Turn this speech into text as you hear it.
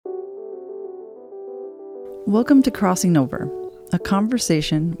Welcome to Crossing Over, a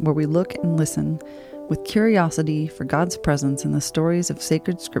conversation where we look and listen with curiosity for God's presence in the stories of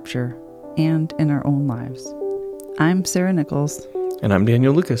sacred scripture and in our own lives. I'm Sarah Nichols. And I'm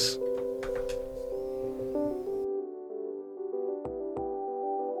Daniel Lucas.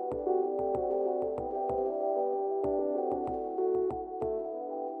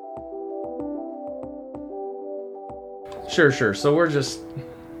 Sure. So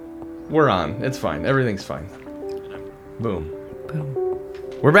we're on. It's fine. Everything's fine. Boom.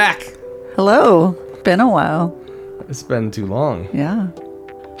 We're back. Hello. Been a while. It's been too long. Yeah.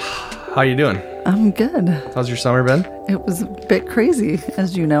 How you doing? I'm good. How's your summer been? It was a bit crazy,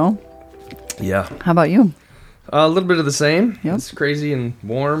 as you know. Yeah. How about you? A little bit of the same. Yep. It's crazy and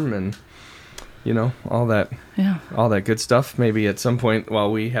warm and, all that. Yeah. All that good stuff. Maybe at some point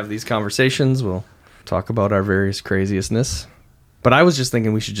while we have these conversations, we'll talk about our various craziestness. But I was just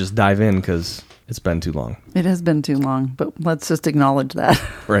thinking we should just dive in because it's been too long. It has been too long, but let's just acknowledge that.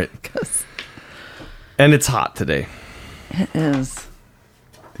 Right. And it's hot today. It is.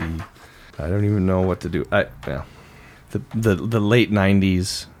 I don't even know what to do. The late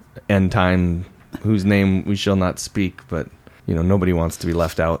 90s end time, whose name we shall not speak, but nobody wants to be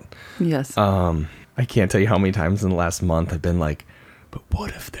left out. Yes. I can't tell you how many times in the last month I've been like, but what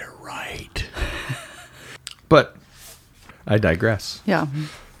if they're right? But I digress. Yeah.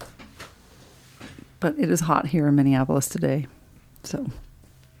 But it is hot here in Minneapolis today. So.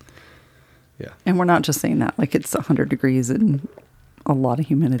 Yeah. And we're not just saying that. Like it's 100 degrees and a lot of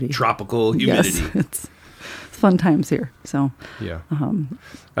humidity. Tropical humidity. Yes, it's fun times here. So. Yeah. I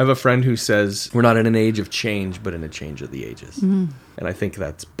have a friend who says we're not in an age of change, but in a change of the ages. Mm-hmm. And I think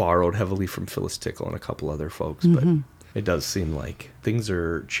that's borrowed heavily from Phyllis Tickle and a couple other folks. Mm-hmm. But it does seem like things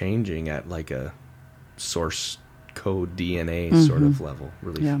are changing at like a source code DNA sort of level,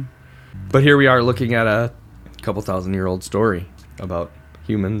 really. Yeah. But here we are looking at a couple 1,000-year-old story about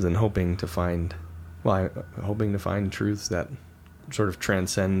humans and hoping to find truths that sort of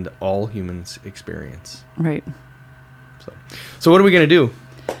transcend all humans' experience. Right. So what are we going to do?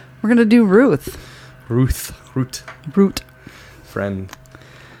 We're going to do Ruth. Ruth. Friend.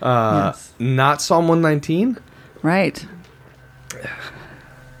 Yes. Not Psalm 119? Right.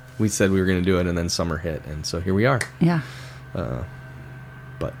 We said we were going to do it, and then summer hit, and so here we are. Yeah.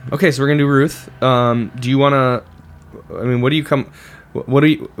 But okay, so we're going to do Ruth. Do you want to? I mean, why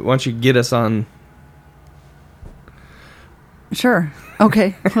don't you get us on? Sure.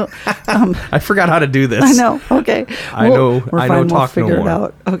 Okay. Well, I forgot how to do this. I know. Okay. I know. We'll Talk figure no more. It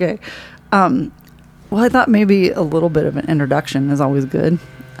out. Okay. Well, I thought maybe a little bit of an introduction is always good.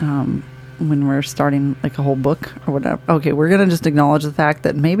 When we're starting like a whole book or whatever. Okay, we're going to just acknowledge the fact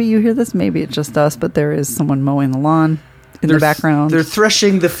that maybe you hear this, maybe it's just us, but there is someone mowing the lawn in the background. They're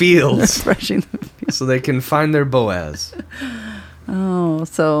threshing the fields. So they can find their Boaz. Oh,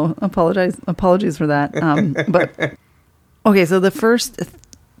 so apologies for that. But okay, so the first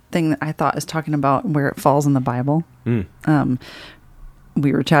thing that I thought is talking about where it falls in the Bible. We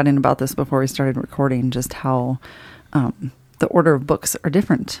were chatting about this before we started recording, just how the order of books are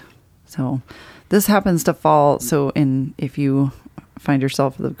different. So this happens to fall. So if you find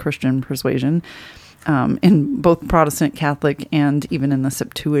yourself the Christian persuasion, in both Protestant, Catholic, and even in the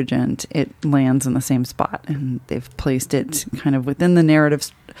Septuagint, it lands in the same spot. And they've placed it kind of within the narrative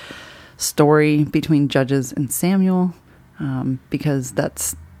story between Judges and Samuel, because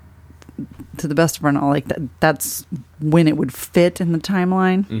that's, to the best of our knowledge, that's when it would fit in the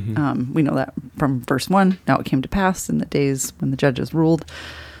timeline. Mm-hmm. We know that from verse 1. Now it came to pass in the days when the judges ruled.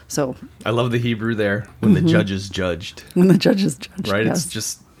 So I love the Hebrew there, when the judges judged. When the judges judged, right? Yes. It's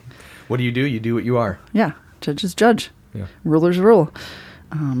just, what do? You do what you are. Yeah, judges judge. Yeah. Rulers rule.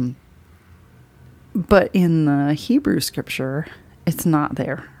 But in the Hebrew scripture, it's not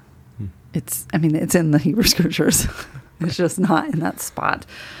there. It's in the Hebrew scriptures. It's just not in that spot,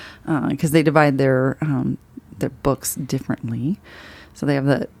 because they divide their books differently. So they have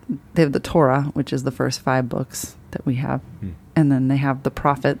the Torah, which is the first 5 books that we have, and then they have the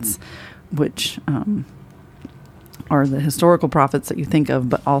prophets, which are the historical prophets that you think of,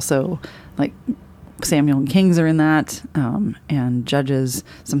 but also like Samuel and Kings are in that, and Judges,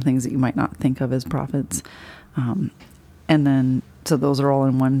 some things that you might not think of as prophets, and then so those are all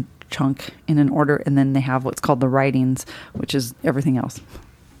in one chunk in an order, and then they have what's called the writings, which is everything else.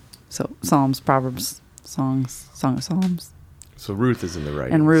 So Psalms, Proverbs, Songs, Song of Psalms. So Ruth is in the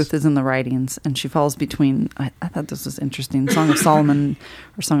writings. And Ruth is in the writings, and she falls between, I thought this was interesting, Song of Solomon,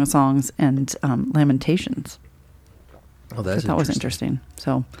 or Song of Songs, and Lamentations. Oh, that's that was interesting.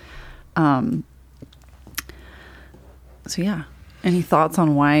 So, yeah. Any thoughts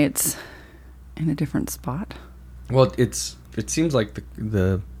on why it's in a different spot. Well, it seems like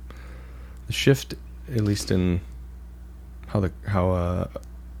the shift, at least in how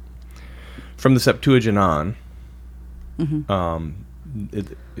from the Septuagint on,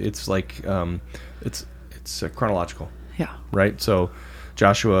 it's like it's chronological. Yeah. Right. So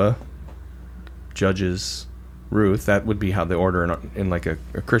Joshua, Judges, Ruth. That would be how the order in like a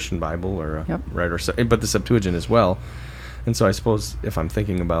Christian Bible or but the Septuagint as well. And so I suppose if I'm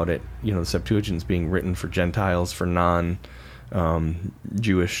thinking about it, the Septuagint's being written for Gentiles, for non-Jewish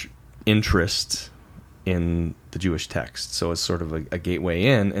interests in the Jewish text. So it's sort of a gateway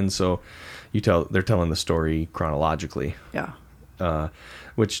in. And so they're telling the story chronologically. Yeah.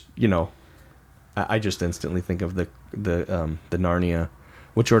 Which, I just instantly think of the Narnia.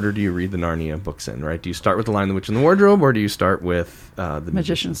 Which order do you read the Narnia books in, right? Do you start with The Lion, the Witch, and the Wardrobe, or do you start with The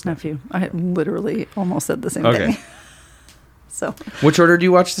Magician's Nephew? I literally almost said the same thing. So, which order do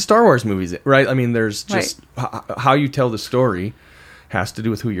you watch the Star Wars movies in, right? I mean, there's just how you tell the story has to do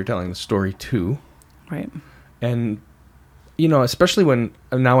with who you're telling the story to. Right. And, especially when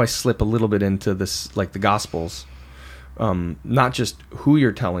now I slip a little bit into this, like the Gospels, not just who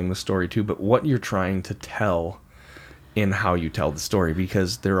you're telling the story to, but what you're trying to tell in how you tell the story,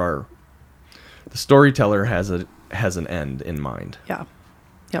 because the storyteller has an end in mind. Yeah.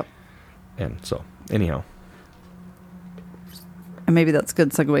 Yep. And so, anyhow. And maybe that's a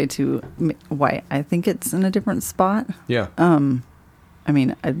good segue to why I think it's in a different spot. Yeah. I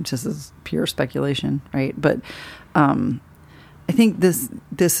mean, just as pure speculation, right? But I think this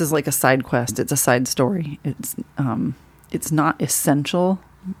is like a side quest. It's a side story. It's not essential,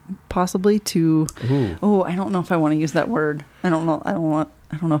 possibly to. Ooh. Oh, I don't know if I want to use that word. I don't know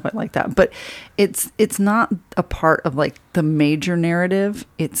if I like that. But it's not a part of like the major narrative.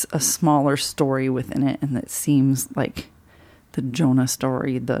 It's a smaller story within it, and it seems like the Jonah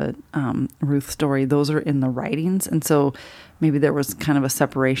story, the Ruth story, those are in the writings. And so maybe there was kind of a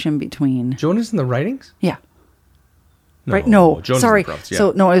separation between... Jonah's in the writings? Yeah. No, right? No, Jonah's sorry. In the prophets, yeah.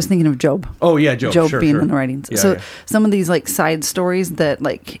 So, no, I was thinking of Job. Oh, yeah, Job. Job sure, being sure. in the writings. Yeah, so some of these like side stories that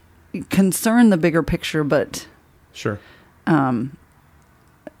like concern the bigger picture, but... Sure. Let's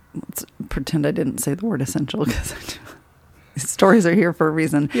pretend I didn't say the word essential, because stories are here for a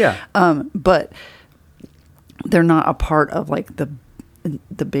reason. Yeah. But... they're not a part of like the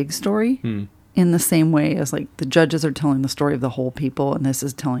big story in the same way as like the Judges are telling the story of the whole people, and this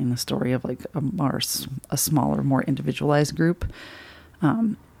is telling the story of like a smaller, more individualized group.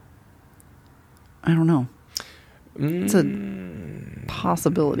 I don't know. It's a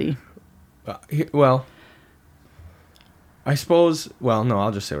possibility. Well, I suppose. Well, no,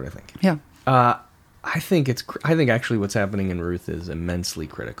 I'll just say what I think. Yeah. I think actually what's happening in Ruth is immensely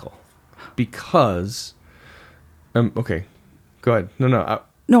critical, because. Okay, go ahead. No.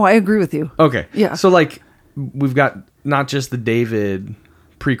 No, I agree with you. Okay. Yeah. So, like, we've got not just the David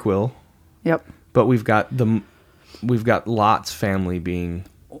prequel. Yep. But we've got Lot's family being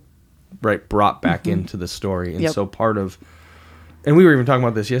brought back into the story, and so part of, and we were even talking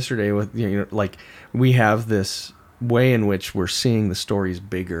about this yesterday with like we have this way in which we're seeing the stories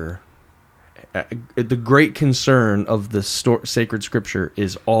bigger. The great concern of the sacred scripture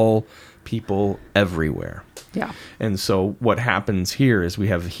is all people everywhere. Yeah. And so what happens here is we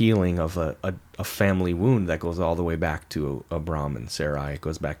have healing of a family wound that goes all the way back to Abram and Sarai. It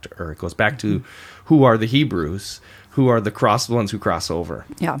goes back to Ur. It goes back to who are the Hebrews, who are the ones who cross over.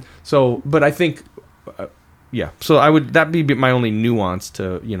 Yeah. So, but I think, So that'd be my only nuance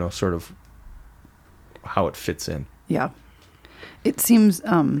to, sort of how it fits in. Yeah. It seems,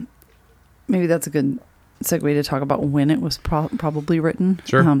 maybe that's a good segue to talk about when it was probably written.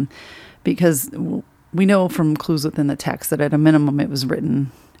 Sure. Because we know from clues within the text that at a minimum it was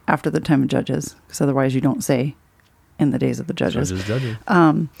written after the time of Judges, because otherwise you don't say in the days of the Judges. Judges.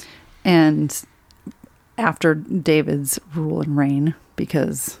 And after David's rule and reign,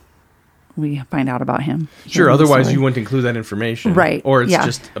 because we find out about him. Sure, otherwise you wouldn't include that information. Right. Or it's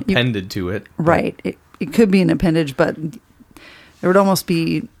just appended to it. Right. It could be an appendage, but there would almost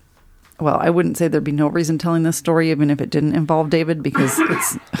be... Well, I wouldn't say there'd be no reason telling this story, even if it didn't involve David, because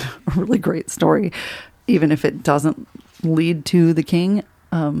it's a really great story, even if it doesn't lead to the king,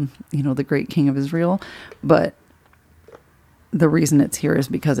 the great king of Israel. But the reason it's here is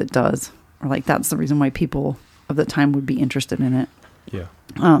because it does, or like that's the reason why people of the time would be interested in it. Yeah.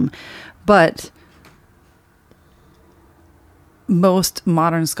 But most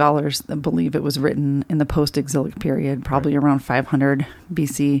modern scholars believe it was written in the post-exilic period, probably around 500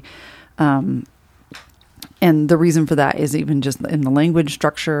 BC. And the reason for that is even just in the language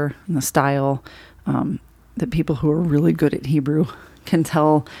structure and the style, that people who are really good at Hebrew can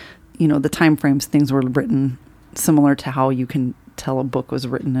tell, the time frames things were written, similar to how you can tell a book was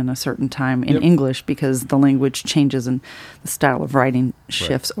written in a certain time in English, because the language changes and the style of writing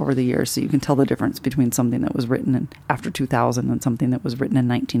shifts over the years. So you can tell the difference between something that was written in after 2000 and something that was written in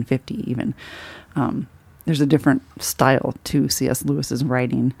 1950 even. There's a different style to C.S. Lewis's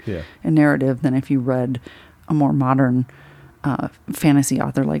writing and narrative than if you read a more modern fantasy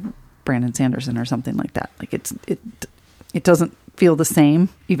author like Brandon Sanderson or something like that. Like it doesn't feel the same,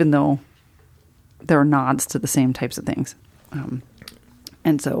 even though there are nods to the same types of things.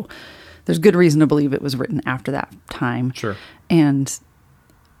 And so there's good reason to believe it was written after that time. Sure. And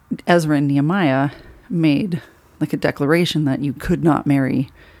Ezra and Nehemiah made like a declaration that you could not marry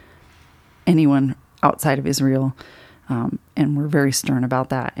anyone outside of Israel. And we're very stern about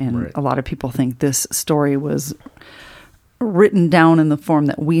that. And a lot of people think this story was written down in the form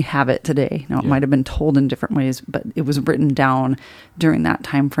that we have it today. Now, it might have been told in different ways, but it was written down during that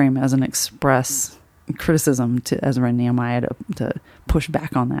time frame as an express criticism to Ezra and Nehemiah to push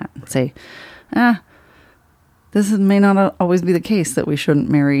back on that and say, this may not always be the case, that we shouldn't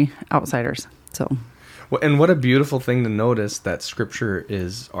marry outsiders. So, well, and what a beautiful thing to notice that Scripture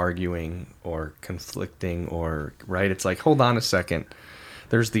is arguing or conflicting, or it's like, hold on a second,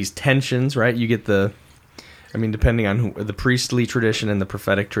 there's these tensions, right? You get depending on the priestly tradition and the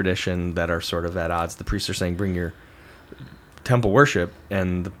prophetic tradition that are sort of at odds. The priests are saying, bring your temple worship,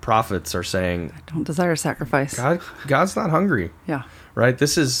 and the prophets are saying, I don't desire sacrifice. God's not hungry. Yeah. Right?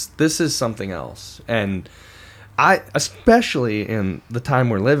 This is something else. And especially in the time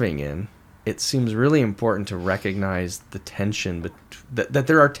we're living in, it seems really important to recognize the tension, that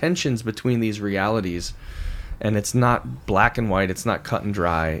there are tensions between these realities, and it's not black and white, it's not cut and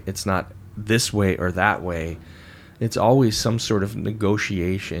dry, it's not this way or that way. It's always some sort of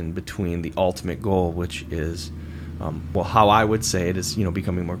negotiation between the ultimate goal, which is how I would say it is,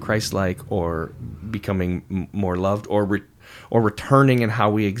 becoming more Christ-like, or becoming more loved, or returning in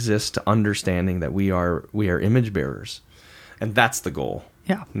how we exist to understanding that we are image bearers, and that's the goal.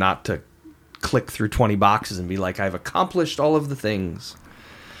 Yeah, not to click through 20 boxes and be like, I've accomplished all of the things.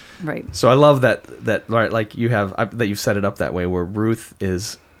 Right. So I love that like you have that you've set it up that way, where Ruth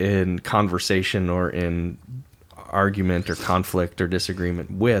is in conversation or in argument or conflict or disagreement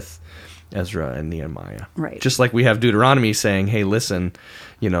with Ezra and Nehemiah. Right. Just like we have Deuteronomy saying, hey, listen,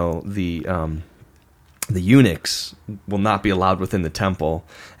 the eunuchs will not be allowed within the temple.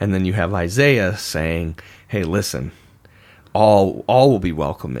 And then you have Isaiah saying, hey, listen, all will be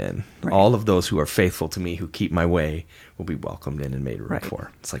welcome in. Right. All of those who are faithful to me, who keep my way, will be welcomed in and made room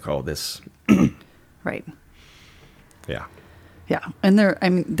for. It's like, this. Right. Yeah. Yeah. And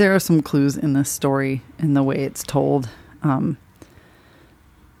there are some clues in this story in the way it's told,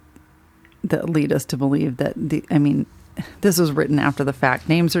 that lead us to believe that this was written after the fact.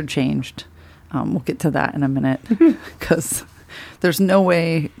 Names are changed. We'll get to that in a minute, because there's no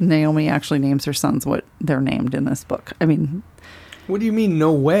way Naomi actually names her sons what they're named in this book. What do you mean,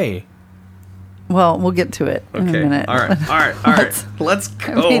 no way? Well, we'll get to it in a minute. All right. Let's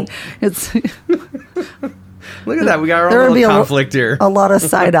go. It's look at that. We got our own little conflict here. A lot of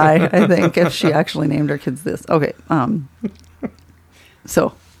side eye, I think, if she actually named her kids this. Okay.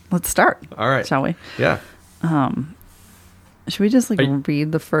 So let's start. All right. Shall we? Yeah. Should we just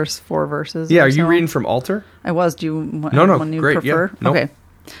read the first 4 verses? Yeah. Are you reading from Alter? I was. Do you want No. you Great. prefer? Yeah. Nope.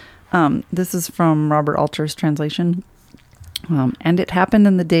 Okay. This is from Robert Alter's translation. And it happened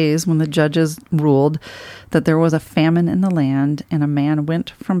in the days when the judges ruled that there was a famine in the land, and a man went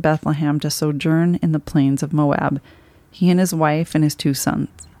from Bethlehem to sojourn in the plains of Moab, he and his wife and his 2 sons.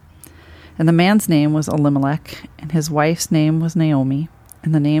 And the man's name was Elimelech, and his wife's name was Naomi,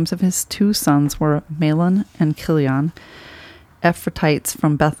 and the names of his 2 sons were Mahlon and Chilion, Ephrathites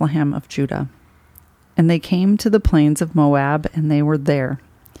from Bethlehem of Judah. And they came to the plains of Moab, and they were there.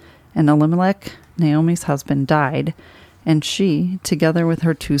 And Elimelech, Naomi's husband, died, and she, together with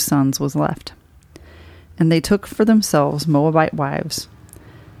her 2 sons, was left. And they took for themselves Moabite wives.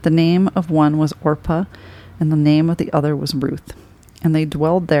 The name of one was Orpah, and the name of the other was Ruth. And they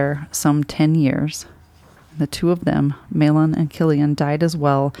dwelled there some 10 years. And the 2 of them, Mahlon and Chilion, died as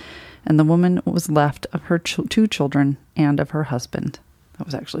well, and the woman was left of her 2 children and of her husband. That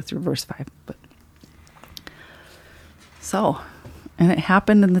was actually through verse 5. And it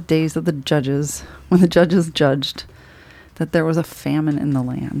happened in the days of the judges, when the judges judged, that there was a famine in the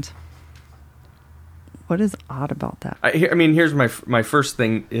land. What is odd about that? Here's my first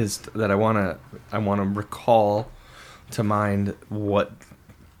thing is that I want to recall to mind what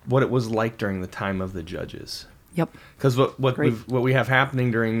it was like during the time of the judges. Yep. Because what we have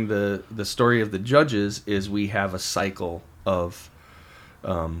happening during the story of the judges is we have a cycle of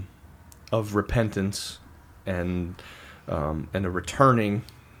of repentance and a returning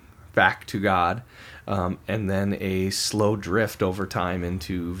back to God, and then a slow drift over time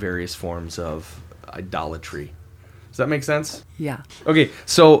into various forms of idolatry. Does that make sense? Yeah. Okay,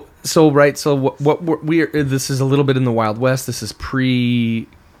 so what we are, this is a little bit in the Wild West. This is pre-kinging,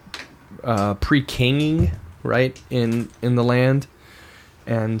 right, in the land.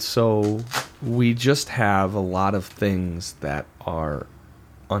 And so we just have a lot of things that are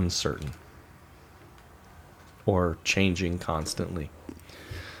uncertain or changing constantly.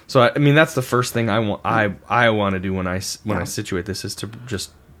 So I mean, that's the first thing I want to do when I situate this, is to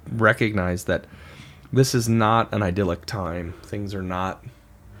just recognize that this is not an idyllic time. Things are not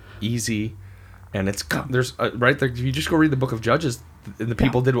easy, and there's right there. If you just go read the book of Judges, and the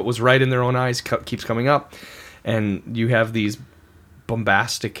people did what was right in their own eyes, keeps coming up, and you have these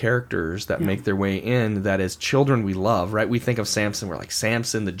bombastic characters that make their way in, that as children we love, right? We think of Samson, we're like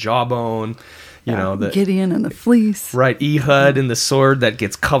Samson, the jawbone, you know, the Gideon and the fleece, right? Ehud and the sword that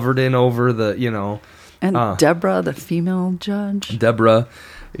gets covered in over the, and Deborah, the female judge. Deborah,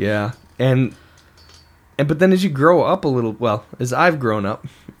 yeah, and but then as you grow up a little, well, as I've grown up,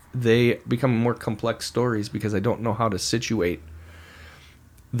 they become more complex stories because I don't know how to situate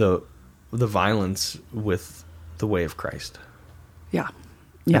the violence with the way of Christ. Yeah.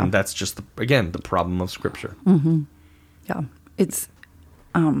 Yeah. And that's just, the problem of Scripture. Mm-hmm. Yeah. It's,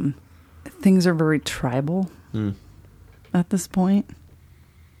 things are very tribal at this point.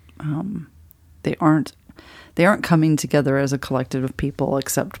 They aren't coming together as a collective of people,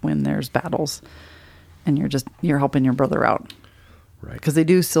 except when there's battles and you're helping your brother out. Right. Because they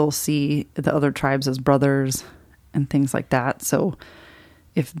do still see the other tribes as brothers and things like that. So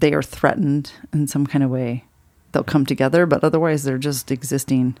if they are threatened in some kind of way, they'll come together, but otherwise they're just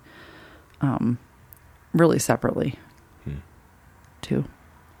existing really separately too.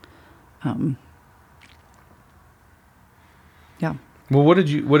 Yeah. Well, what did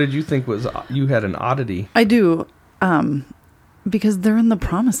you think was, you had an oddity? I do, because they're in the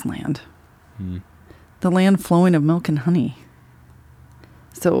promised land, the land flowing of milk and honey.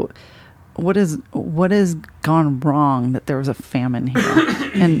 So what has gone wrong that there was a famine here?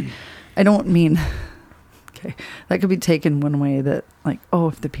 And I don't mean, okay, that could be taken one way, that like, oh,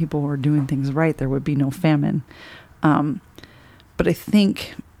 if the people were doing things right, there would be no famine. But I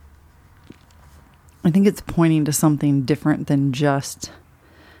think it's pointing to something different than just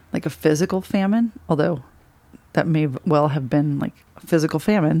like a physical famine, although that may well have been like a physical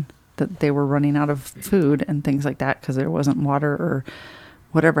famine, that they were running out of food and things like that because there wasn't water or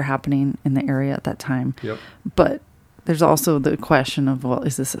whatever happening in the area at that time. Yep. But there's also the question of, well,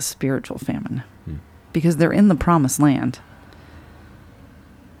 is this a spiritual famine? Because they're in the promised land.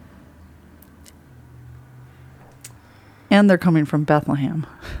 And they're coming from Bethlehem,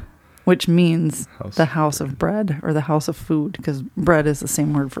 which means the house of bread, or the house of food, because bread is the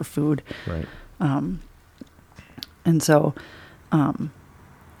same word for food. Right. And so, I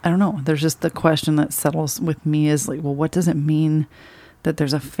don't know. There's just the question that settles with me is like, well, what does it mean that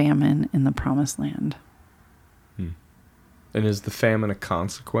there's a famine in the promised land? And is the famine a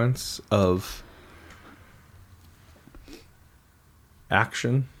consequence of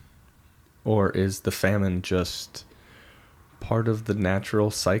action, or is the famine just part of the natural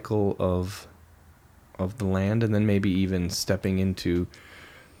cycle of the land? And then maybe even stepping into,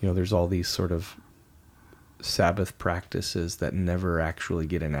 there's all these sort of Sabbath practices that never actually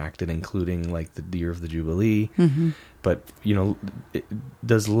get enacted, including like the year of the Jubilee. But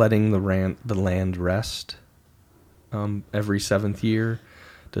does letting the land rest every seventh year,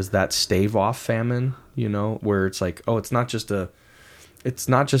 does that stave off famine? Where it's like, oh, it's not just a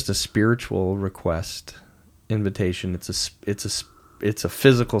spiritual request, invitation. It's a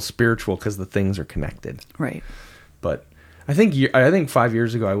physical spiritual, because the things are connected. Right. But I think 5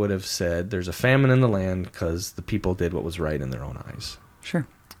 years ago I would have said there's a famine in the land because the people did what was right in their own eyes. Sure.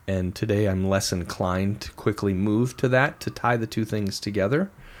 And today I'm less inclined to quickly move to that, to tie the two things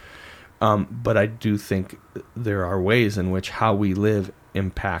together. But I do think there are ways in which how we live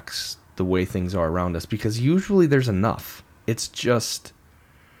impacts the way things are around us, because usually there's enough. It's just,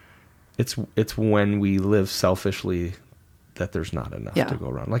 it's when we live selfishly that there's not enough to go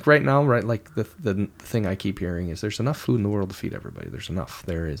around. Like right now, right? Like the thing I keep hearing is there's enough food in the world to feed everybody. There's enough.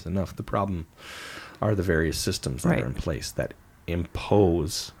 There is enough. The problem are the various systems that are in place that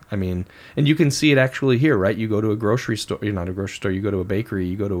impose. I mean, and you can see it actually here, right? You go to a grocery store, you're not a grocery store, you go to a bakery,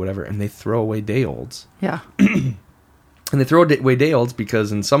 you go to whatever, and they throw away day olds. Yeah. And they throw away day olds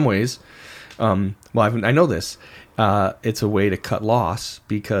because in some ways, I know this. It's a way to cut loss,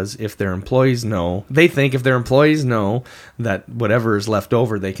 because if their employees know that whatever is left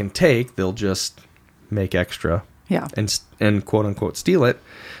over they can take, they'll just make extra, and quote unquote steal it.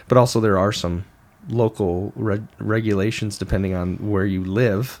 But also there are some local regulations, depending on where you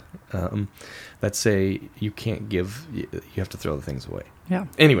live, that say you can't give, you have to throw the things away. Yeah.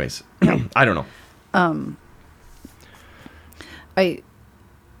 Anyways, I don't know.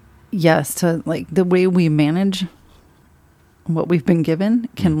 To like the way we manage what we've been given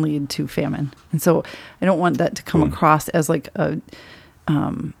can lead to famine. And so I don't want that to come across as like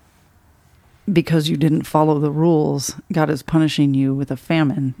because you didn't follow the rules, God is punishing you with a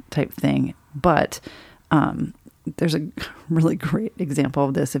famine type thing. But there's a really great example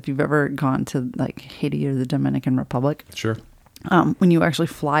of this if you've ever gone to like Haiti or the Dominican Republic. Sure. When you actually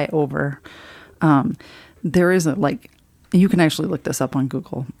fly over, there is you can actually look this up on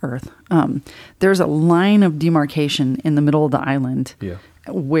Google Earth. There's a line of demarcation in the middle of the island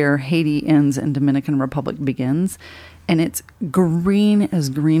where Haiti ends and Dominican Republic begins. And it's green as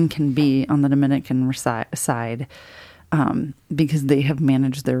green can be on the Dominican side because they have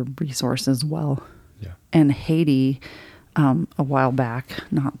managed their resources well. Yeah. And Haiti, a while back,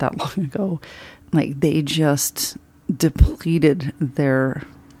 not that long ago, like they just depleted their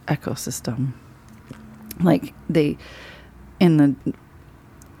ecosystem. Like they, in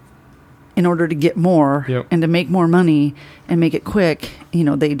order to get more and to make more money and make it quick,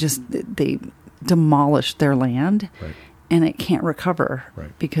 they demolished their land, and it can't recover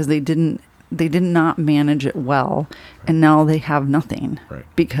because they did not manage it well, and now they have nothing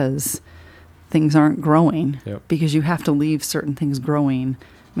because things aren't growing because you have to leave certain things growing.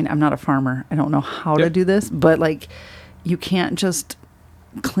 I mean, I'm not a farmer. I don't know how to do this, but like you can't just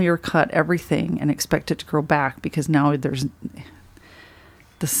clear cut everything and expect it to grow back, because now the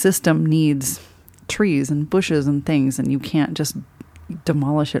system needs trees and bushes and things, and you can't just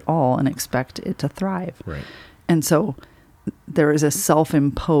demolish it all and expect it to thrive. Right. And so there is a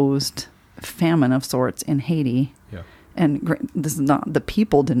self-imposed famine of sorts in Haiti. Yeah. And this is not, the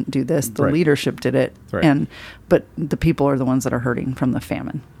people didn't do this, the leadership did it. Right. But the people are the ones that are hurting from the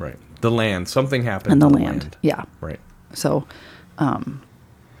famine. Right. The land, something happened. And the land. Yeah. Right. So,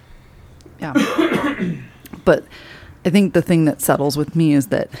 but I think the thing that settles with me is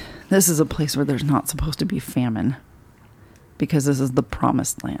that this is a place where there's not supposed to be famine, because this is the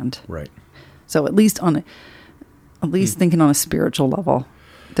promised land. Right. So at least thinking on a spiritual level,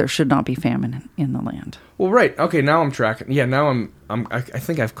 there should not be famine in the land. Well, right. Okay, now I'm tracking. Yeah, now I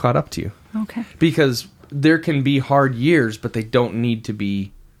think I've caught up to you. Okay. Because there can be hard years, but they don't need to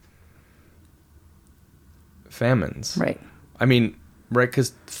be famines. Right. I mean, right,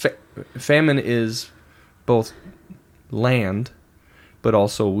 because famine is both land, but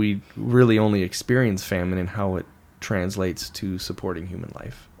also we really only experience famine in how it translates to supporting human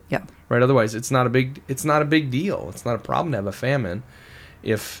life. Yeah. Right. Otherwise, it's not a big deal. It's not a problem to have a famine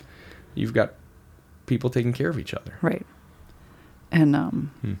if you've got people taking care of each other. Right. And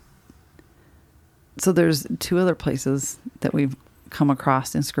so there's two other places that we've come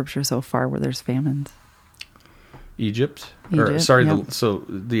across in Scripture so far where there's famines. Egypt. Yeah. So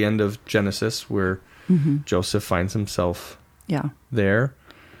the end of Genesis, where Joseph finds himself there,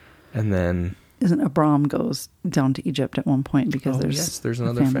 and then isn't Abram goes down to Egypt at one point because there's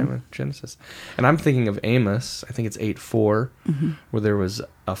another famine. Genesis. And I'm thinking of Amos, I think it's 8:4, where there was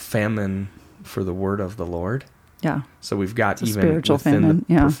a famine for the word of the Lord. Yeah. So we've got even spiritual within famine,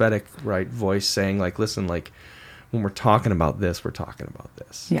 the prophetic voice saying, like, listen, like when we're talking about this, we're talking about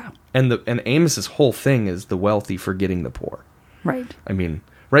this. Yeah. And Amos's whole thing is the wealthy forgetting the poor. Right. I mean,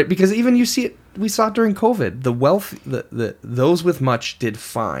 right, because even we saw it during COVID. The wealth, those with much did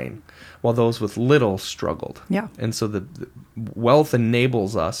fine, while those with little struggled. Yeah. And so the wealth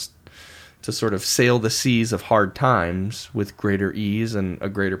enables us to sort of sail the seas of hard times with greater ease and a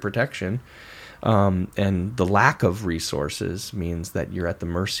greater protection. And the lack of resources means that you're at the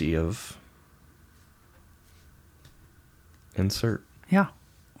mercy of insert. Yeah.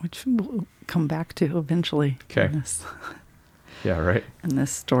 Which we'll come back to eventually. Okay. Yeah, right. In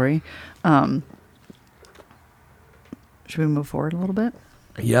this story. Should we move forward a little bit?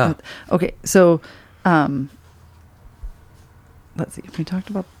 Yeah. Okay, so let's see. We talked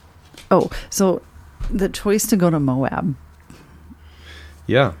about so the choice to go to Moab.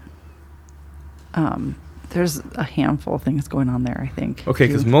 Yeah. There's a handful of things going on there, I think. Okay,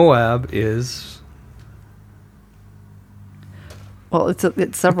 because Moab is... Well, it's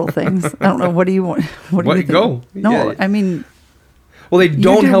several things. I don't know. What do you want? What do you think? Go. No, yeah. I mean... Well, they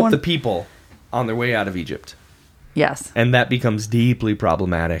don't help the people on their way out of Egypt. Yes. And that becomes deeply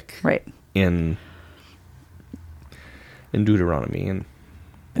problematic. Right. in Deuteronomy and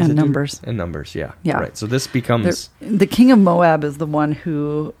Numbers. And Numbers, yeah. Yeah. Right. So this becomes... The king of Moab is the one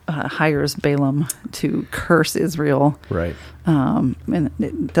who hires Balaam to curse Israel. Right. And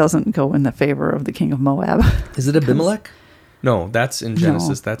it doesn't go in the favor of the king of Moab. Is it Abimelech? No, that's in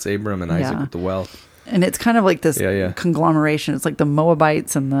Genesis. No. That's Abram and Isaac with the well. And it's kind of like this Yeah. conglomeration. It's like the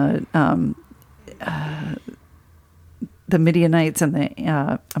Moabites and the Midianites and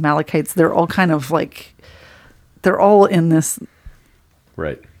the Amalekites. They're all kind of like... They're all in this...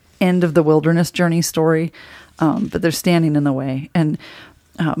 Right. End of the wilderness journey story, but they're standing in the way. And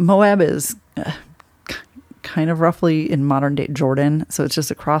Moab is kind of roughly in modern day Jordan, so it's just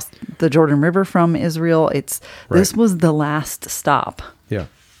across the Jordan River from Israel. This was the last stop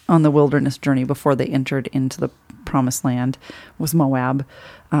on the wilderness journey before they entered into the promised land, was Moab.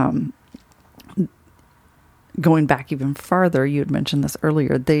 Going back even farther, you had mentioned this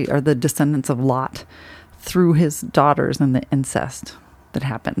earlier, they are the descendants of Lot through his daughters and the incest that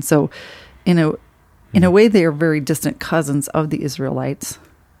happened. So in a way, they are very distant cousins of the Israelites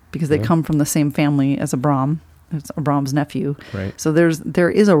because they come from the same family as Abram. It's Abram's nephew. Right. So there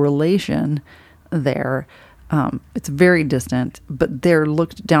is a relation there. It's very distant, but they're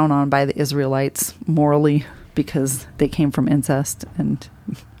looked down on by the Israelites morally because they came from incest. And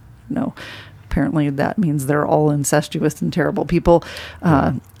apparently that means they're all incestuous and terrible people.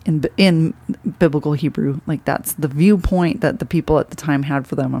 In biblical Hebrew, like that's the viewpoint that the people at the time had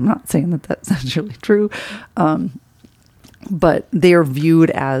for them. I'm not saying that that's actually true, but they are viewed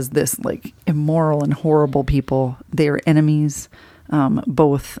as this like immoral and horrible people. They are enemies,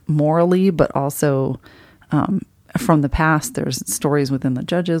 both morally, but also from the past. There's stories within the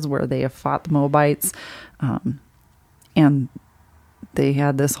Judges where they have fought the Moabites, and they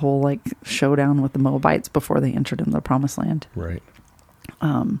had this whole like showdown with the Moabites before they entered into the Promised Land. Right.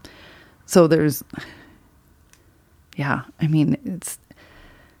 So there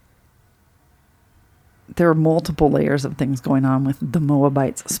are multiple layers of things going on with the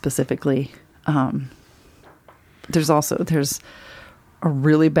Moabites specifically. There's a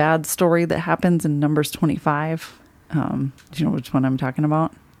really bad story that happens in Numbers 25. Do you know which one I'm talking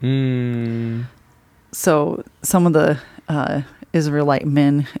about? So some of the, Israelite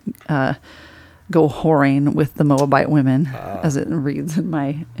men, go whoring with the Moabite women, as it reads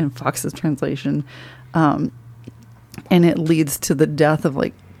in Fox's translation. And it leads to the death of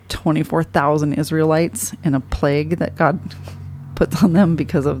like 24,000 Israelites in a plague that God puts on them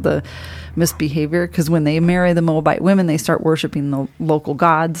because of the misbehavior. Because when they marry the Moabite women, they start worshiping the local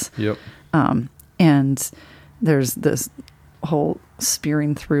gods. Yep. And there's this whole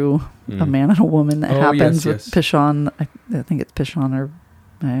spearing through a man and a woman that happens with Pishon. I think it's Pishon or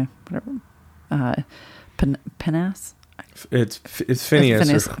whatever. Pinhas? It's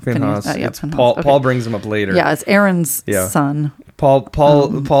Phineas or Phinehas. Phinehas. Paul brings him up later. Yeah, it's Aaron's son. Paul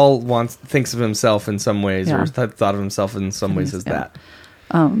thinks of himself in some ways, or thought of himself in some ways as that.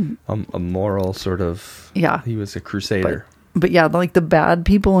 A moral sort of. Yeah. He was a crusader. But yeah, like the bad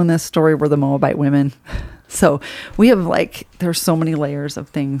people in this story were the Moabite women. So we have there's so many layers of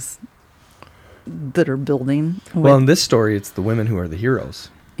things that are building. Well, in this story, it's the women who are the heroes.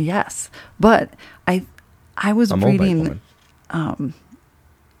 Yes, but I was reading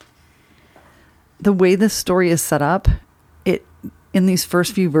the way this story is set up. In these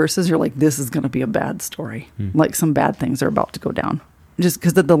first few verses, you're like, this is going to be a bad story. Like some bad things are about to go down, just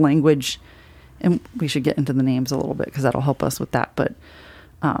because of the language. And we should get into the names a little bit because that'll help us with that. But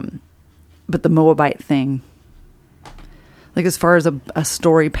the Moabite thing, like as far as a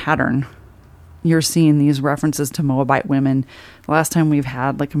story pattern, you're seeing these references to Moabite women. The last time we've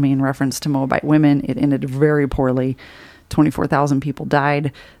had like a main reference to Moabite women, it ended very poorly. 24,000 people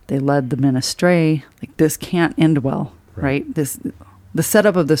died. They led the men astray. Like this can't end well, right? The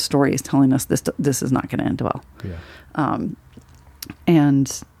setup of this story is telling us this is not going to end well. Yeah.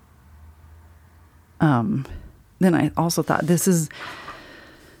 Then I also thought this is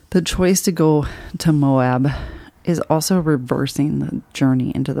the choice to go to Moab is also reversing the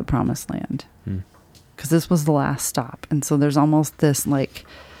journey into the Promised Land. Because this was the last stop. And so there's almost this like,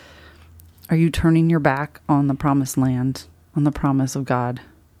 are you turning your back on the Promised Land, on the promise of God,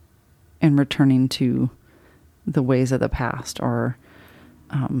 and returning to the ways of the past, or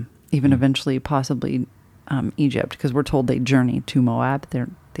even eventually possibly Egypt? Because we're told they journeyed to Moab.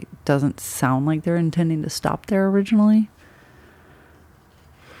 It doesn't sound like they're intending to stop there originally.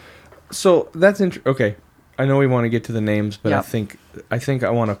 So that's okay. I know we want to get to the names, but I think I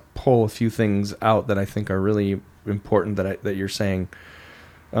want to pull a few things out that I think are really important that you're saying.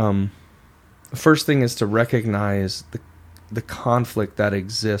 The first thing is to recognize the conflict that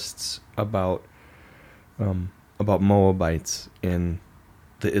exists about Moabites in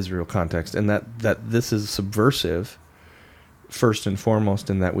the Israel context, and that this is subversive, first and foremost,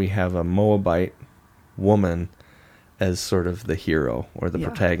 in that we have a Moabite woman as sort of the hero or the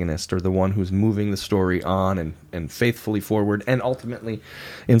protagonist or the one who's moving the story on and faithfully forward, and ultimately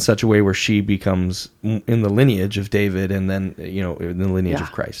in such a way where she becomes in the lineage of David and then, in the lineage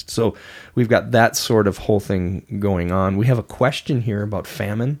of Christ. So we've got that sort of whole thing going on. We have a question here about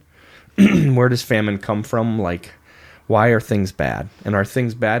famine. Where does famine come from? Like, why are things bad? And are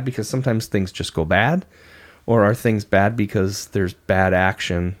things bad because sometimes things just go bad? Or are things bad because there's bad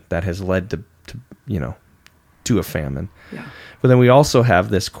action that has led to a famine? Yeah. But then we also have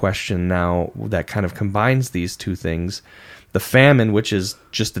this question now that kind of combines these two things. The famine, which is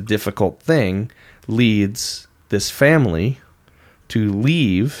just a difficult thing, leads this family to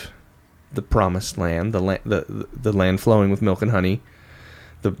leave the promised land, the land flowing with milk and honey,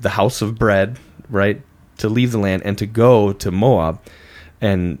 the house of bread, right? To leave the land and to go to Moab.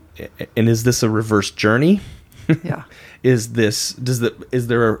 And is this a reverse journey? Yeah. Is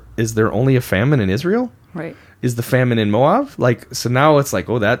there only a famine in Israel? Right. Is the famine in Moab? So now it's like,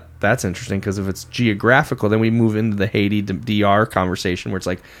 oh, that's interesting, because if it's geographical, then we move into the Haiti DR conversation where it's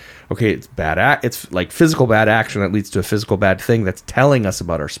like, okay, it's it's like physical bad action that leads to a physical bad thing that's telling us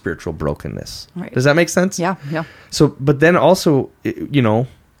about our spiritual brokenness. Right. Does that make sense? Yeah, yeah. So, but then also, it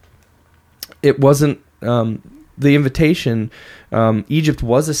wasn't the invitation. Egypt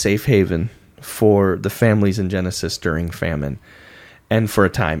was a safe haven for the families in Genesis during famine. And for a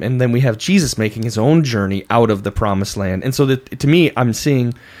time. And then we have Jesus making his own journey out of the promised land. And so that, to me, I'm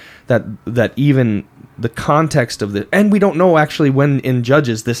seeing that even the context of and we don't know actually when in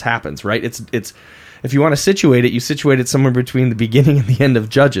Judges this happens, right? It's if you want to situate it, you situate it somewhere between the beginning and the end of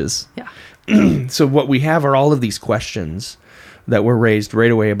Judges. Yeah. So what we have are all of these questions that were raised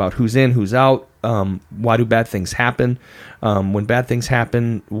right away about who's in, who's out, why do bad things happen? When bad things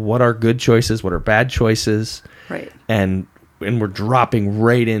happen, what are good choices? What are bad choices? Right. And we're dropping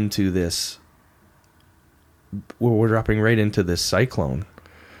right into this. We're dropping right into this cyclone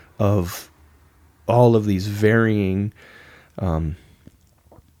of all of these varying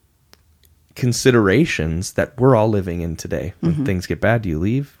considerations that we're all living in today. When things get bad, do you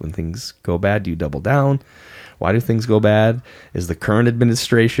leave? When things go bad, do you double down? Why do things go bad? Is the current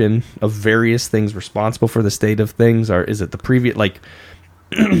administration of various things responsible for the state of things, or is it the previous?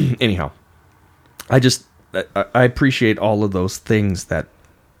 Anyhow, I appreciate all of those things that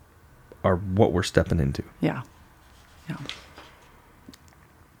are what we're stepping into. Yeah. Yeah.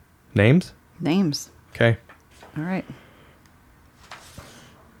 Names? Names. Okay. All right.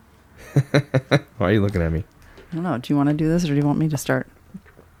 Why are you looking at me? I don't know. Do you want to do this or do you want me to start?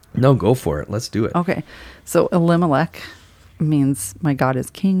 No, go for it. Let's do it. Okay. So Elimelech means my God is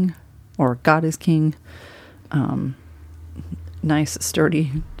king, or God is king. Nice,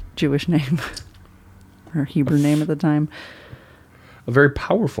 sturdy Jewish name. Or Hebrew name at the time. A very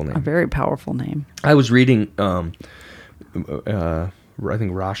powerful name. A very powerful name. I was reading, I think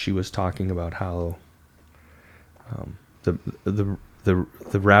Rashi was talking about how the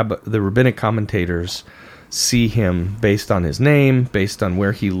rabbinic commentators see him based on his name, based on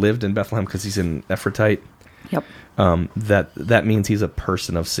where he lived in Bethlehem, because he's an Ephrathite. Yep. That means he's a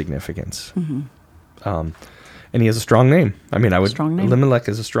person of significance. Mm-hmm. And he has a strong name. I mean, Elimelech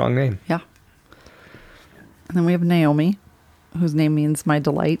is a strong name. Yeah. And then we have Naomi, whose name means my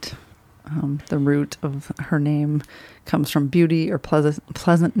delight. The root of her name comes from beauty or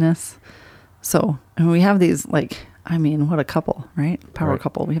pleasantness. So, and we have these, what a couple, right? Power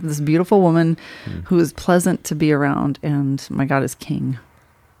couple. We have this beautiful woman who is pleasant to be around, and my God is king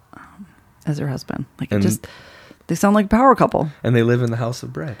as her husband. They sound like a power couple. And they live in the house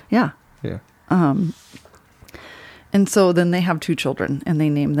of bread. Yeah. Yeah. And so then they have two children, and they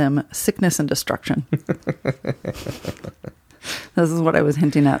name them Sickness and Destruction. This is what I was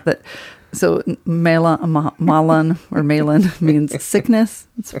hinting at. So Malan or Malin means sickness.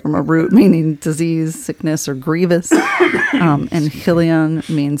 It's from a root meaning disease, sickness, or grievous. And Chilion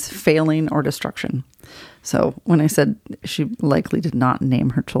means failing or destruction. So when I said she likely did not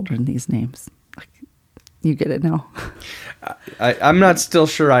name her children these names, you get it now. I'm not still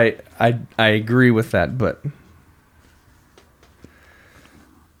sure I agree with that, but...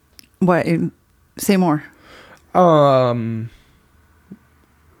 What? Say more.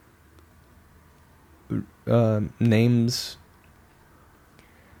 Names.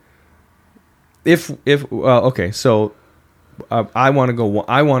 Okay, so I want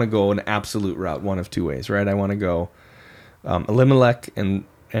to go an absolute route, one of two ways, right? I want to go Elimelech and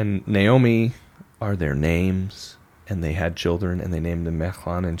Naomi are their names, and they had children, and they named them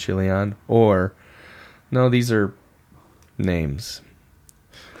Mechlon and Chilion, or no, these are names.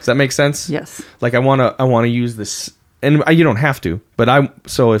 Does that make sense? Yes. Like I want to use this, and you don't have to, but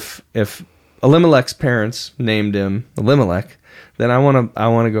if Elimelech's parents named him Elimelech, then I want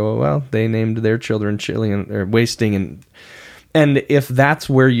to go, well, they named their children Chilion or Wasting, and if that's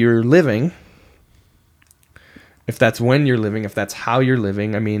where you're living, if that's when you're living, if that's how you're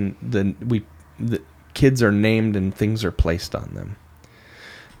living, I mean, then the kids are named and things are placed on them.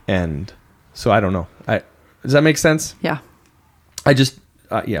 And so I don't know. Does that make sense? Yeah. I just,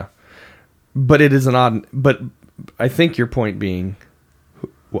 yeah. But it is but I think your point being,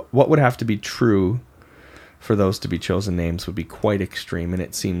 what would have to be true for those to be chosen names would be quite extreme. And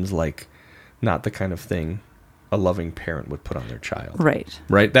it seems like not the kind of thing a loving parent would put on their child. Right.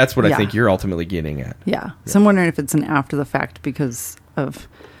 Right? That's what I think you're ultimately getting at. Yeah. So I'm wondering if it's an after the fact because of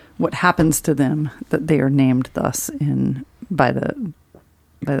what happens to them that they are named thus by the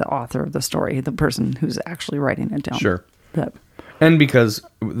author of the story, the person who's actually writing it down. Sure. But, and because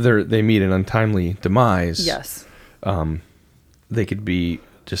they meet an untimely demise. Yes. They could be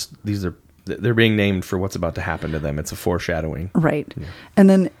just, they're being named for what's about to happen to them. It's a foreshadowing. Right. Yeah. And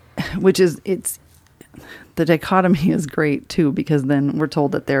then, the dichotomy is great too, because then we're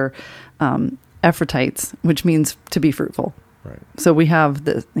told that they're Ephratites, which means to be fruitful. Right. So we have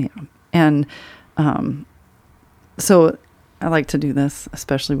this, and so I like to do this,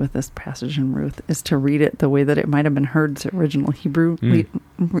 especially with this passage in Ruth, is to read it the way that it might have been heard to original Hebrew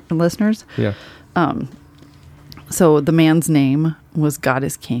listeners. Yeah. So the man's name was God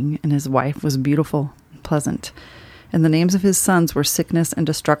is King, and his wife was beautiful and pleasant. And the names of his sons were Sickness and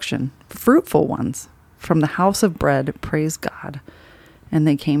Destruction, fruitful ones. From the house of bread, praise God. And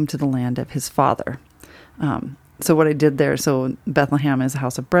they came to the land of his father. So what I did there, so Bethlehem is a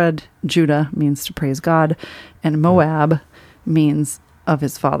house of bread. Judah means to praise God. And Moab means of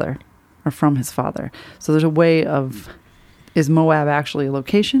his father, or from his father. So there's a way of, is Moab actually a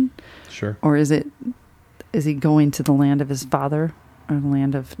location? Sure. Or is he going to the land of his father, or the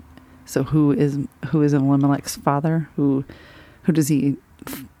land of, so who is Elimelech's father? Who does he,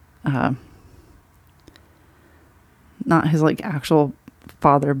 not his like actual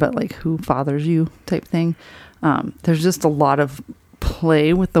father, but like who fathers you type thing. There's just a lot of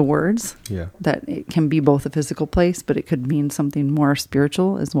play with the words. Yeah. That it can be both a physical place, but it could mean something more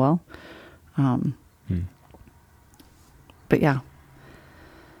spiritual as well. But yeah.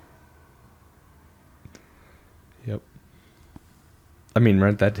 Yep. I mean,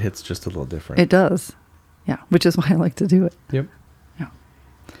 right, that hits just a little different. It does. Yeah. Which is why I like to do it. Yep. Yeah.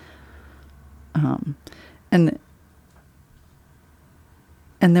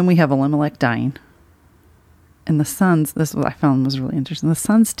 And then we have Elimelech dying. And the sons, this is what I found was really interesting. The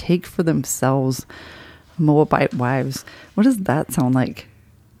sons take for themselves Moabite wives. What does that sound like?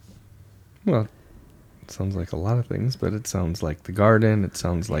 Well, it sounds like a lot of things, but it sounds like the garden. It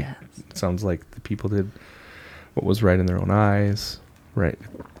sounds like the people did what was right in their own eyes. Right.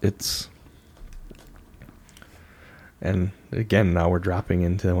 And again, now we're dropping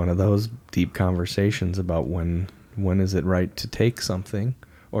into one of those deep conversations about when is it right to take something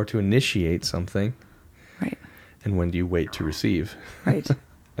or to initiate something. Right. And when do you wait to receive? Right.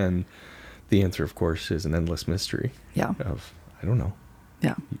 And the answer, of course, is an endless mystery. Yeah. Of, I don't know.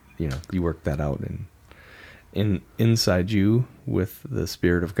 Yeah. You work that out inside you with the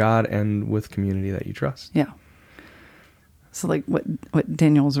Spirit of God and with community that you trust. Yeah. So like what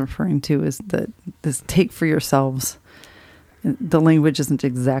Daniel's referring to is that this take for yourselves. The language isn't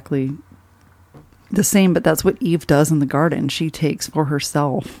exactly the same, but that's what Eve does in the garden. She takes for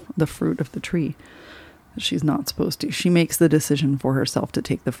herself the fruit of the tree. She's not supposed to. She makes the decision for herself to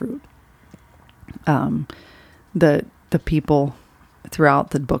take the fruit. The people throughout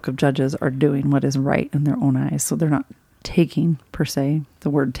the book of Judges are doing what is right in their own eyes. So they're not taking per se. The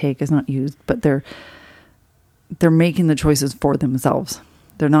word take is not used, but they're making the choices for themselves.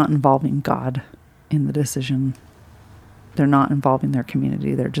 They're not involving God in the decision. They're not involving their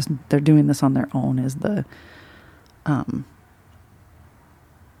community. They're doing this on their own is the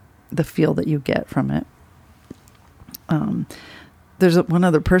feel that you get from it. There's one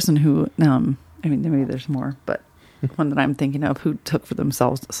other person who, maybe there's more, but one that I'm thinking of who took for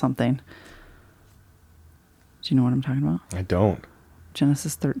themselves something. Do you know what I'm talking about? I don't.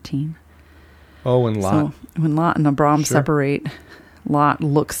 Genesis 13. Oh, when Lot. So when Lot and Abram separate, Lot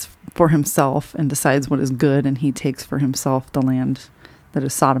looks for himself and decides what is good, and he takes for himself the land that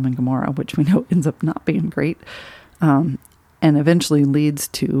is Sodom and Gomorrah, which we know ends up not being great, and eventually leads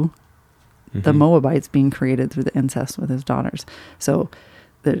to the Moabites being created through the incest with his daughters. So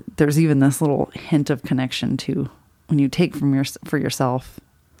there's even this little hint of connection to when you take for yourself,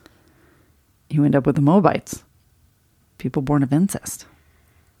 you end up with the Moabites, people born of incest.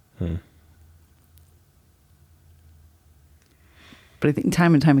 But I think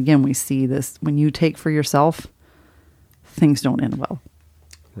time and time again we see this: when you take for yourself, things don't end well.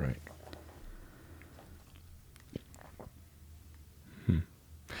 Right.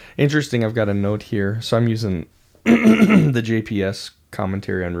 Interesting. I've got a note here. So I'm using the JPS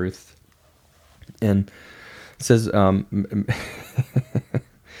commentary on Ruth. And it says,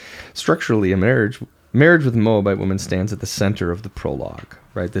 structurally, a marriage with a Moabite woman stands at the center of the prologue,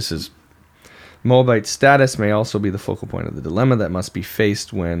 right? This is Moabite status may also be the focal point of the dilemma that must be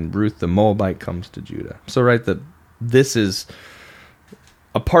faced when Ruth the Moabite comes to Judah. So, right, this is,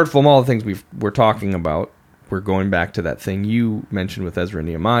 apart from all the things we're talking about, we're going back to that thing you mentioned with Ezra and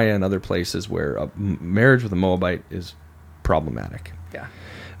Nehemiah and other places where a marriage with a Moabite is problematic. Yeah.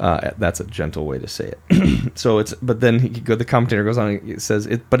 That's a gentle way to say it. But then the commentator goes on. It says,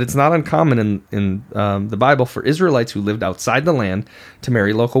 but it's not uncommon in the Bible for Israelites who lived outside the land to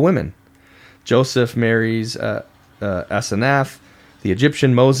marry local women. Joseph marries Asenath, the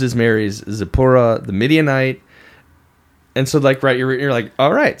Egyptian. Moses marries Zipporah, the Midianite. And so, like, right, you're like,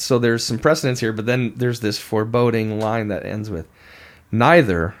 all right, so there's some precedence here, but then there's this foreboding line that ends with,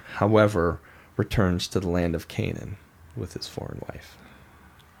 neither, however, returns to the land of Canaan with his foreign wife.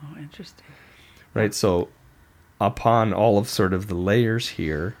 Oh, interesting. Right, so upon all of sort of the layers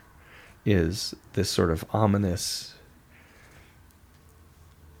here is this sort of ominous,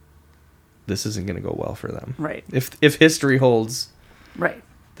 this isn't going to go well for them. Right. If history holds, right,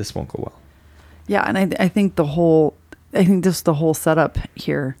 this won't go well. Yeah, and I think the whole setup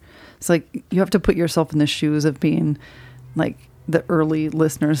here, it's like you have to put yourself in the shoes of being like the early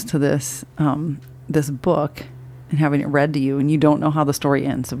listeners to this book and having it read to you, and you don't know how the story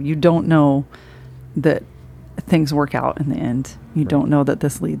ends. So you don't know that things work out in the end. You don't know that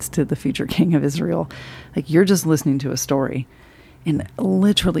this leads to the future king of Israel. Like, you're just listening to a story. And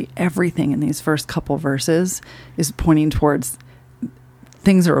literally everything in these first couple verses is pointing towards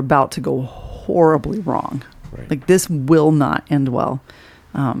things are about to go horribly wrong. Right. Like, this will not end well.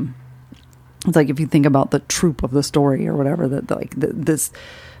 It's like if you think about the trope of the story or whatever, this,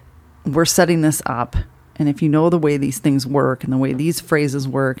 we're setting this up. And if you know the way these things work and the way these phrases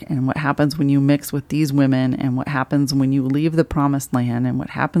work and what happens when you mix with these women and what happens when you leave the promised land and what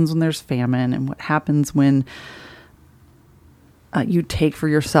happens when there's famine and what happens when you take for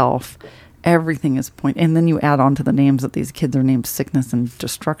yourself, everything is and then you add on to the names that these kids are named sickness and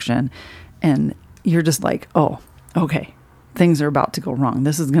destruction. And you're just like, oh, okay, things are about to go wrong.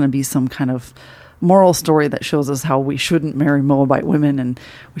 This is going to be some kind of moral story that shows us how we shouldn't marry Moabite women and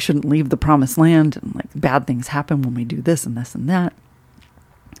we shouldn't leave the promised land, and like bad things happen when we do this and this and that.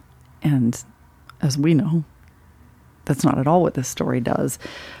 And as we know, that's not at all what this story does.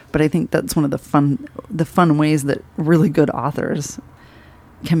 But I think that's one of the fun ways that really good authors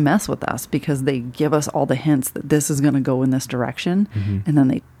can mess with us, because they give us all the hints that this is going to go in this direction, and then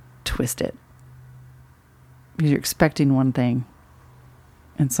they twist it. Because you're expecting one thing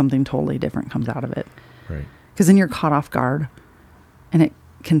and something totally different comes out of it. Right. Because then you're caught off guard and it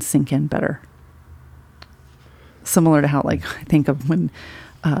can sink in better. Similar to how, like, I think of when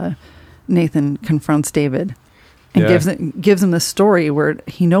Nathan confronts David and gives him this story where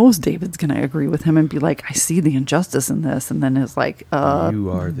he knows David's going to agree with him and be like, I see the injustice in this. And then it's like,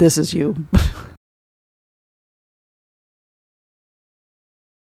 this is you.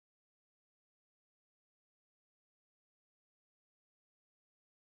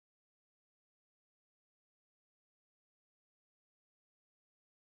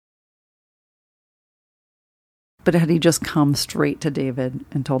 But had he just come straight to David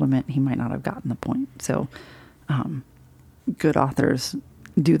and told him it, he might not have gotten the point. So good authors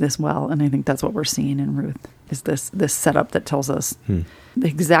do this well, and I think that's what we're seeing in Ruth, is this setup that tells us the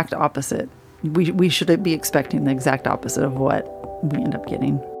exact opposite. We should be expecting the exact opposite of what we end up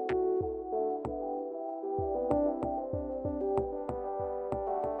getting.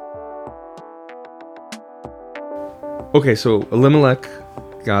 Okay, so Elimelech,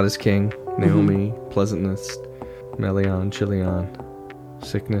 God is king. Naomi, pleasantness. Melion, Chilion,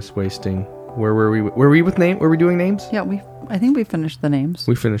 sickness, wasting. Where were we? Were we with name? Were we doing names? Yeah, I think we finished the names.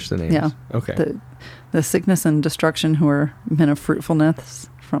 We finished the names. Yeah. Okay. The sickness and destruction, who are men of fruitfulness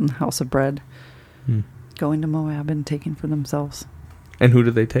from the house of bread, going to Moab and taking for themselves. And who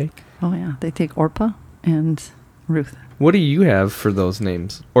do they take? Oh yeah, they take Orpah and Ruth. What do you have for those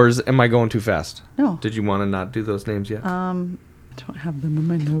names? Or am I going too fast? No. Did you want to not do those names yet? I don't have them in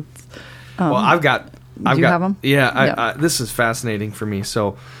my notes. Well, I've got Do you have them? Yeah, this is fascinating for me.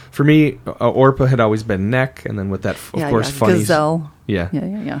 So, for me, Orpah had always been Neck, and then with that, of course, funny Gazelle. Yeah,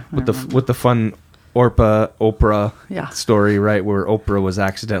 Yeah. With the fun Oprah story, right, where Oprah was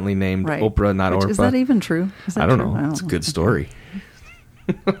accidentally named Oprah, not Orpah. Is that even true? I don't know. It's a good story.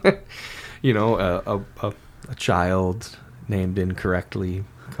 A child named incorrectly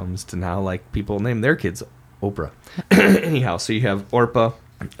comes to now like people name their kids Oprah. Anyhow, so you have Orpah,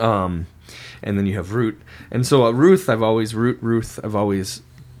 and then you have Ruth, and so Ruth I've always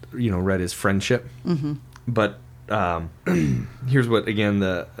read as friendship, but here's what again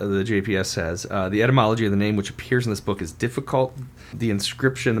the JPS says: the etymology of the name which appears in this book is difficult. The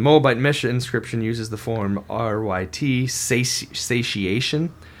inscription, the Moabite Mesha inscription, uses the form RYT,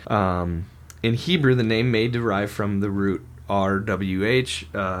 satiation. In Hebrew, the name may derive from the root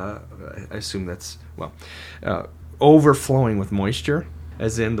RWH. I assume that's, overflowing with moisture,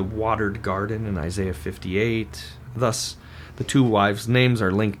 as in the watered garden in Isaiah 58. Thus, the two wives' names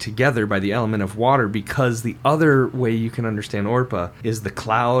are linked together by the element of water, because the other way you can understand Orpah is the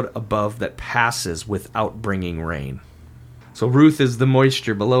cloud above that passes without bringing rain. So Ruth is the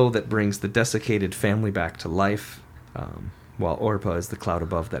moisture below that brings the desiccated family back to life, while Orpah is the cloud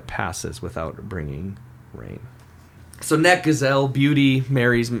above that passes without bringing rain. So Neck, Gazelle, Beauty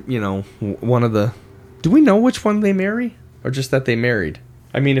marries, one of the... Do we know which one they marry? Or just that they married?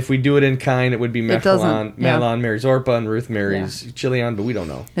 I mean, if we do it in kind, it would be Mahlon. Mahlon marries Orpah and Ruth marries Chilion, but we don't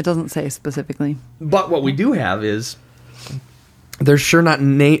know. It doesn't say specifically. But what we do have is they're sure not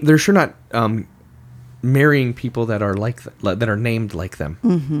marrying people that are that are named like them.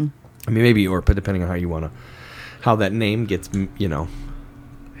 Mm-hmm. I mean, maybe Orpah, depending on how that name gets, Yeah.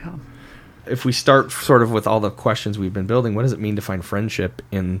 If we start sort of with all the questions we've been building, what does it mean to find friendship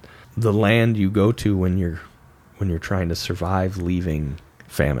in the land you go to when you're trying to survive leaving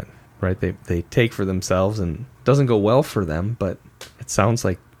famine, right? They take for themselves, and it doesn't go well for them, but it sounds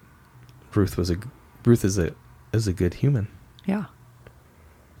like Ruth is a good human. Yeah.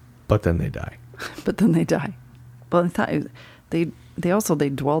 But then they die. Well, I thought they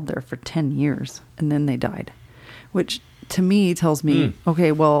dwelled there for 10 years and then they died, which to me tells me,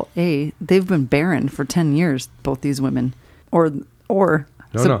 okay, well, they've been barren for 10 years, both these women, or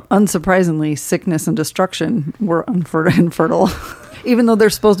unsurprisingly, sickness and destruction were infertile, even though they're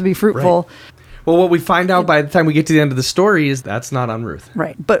supposed to be fruitful. Right. Well, what we find out by the time we get to the end of the story is that's not on Ruth.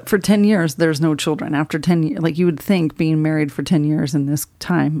 Right. But for 10 years, there's no children. After 10 years, like you would think being married for 10 years in this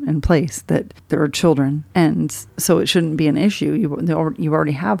time and place that there are children. And so it shouldn't be an issue. You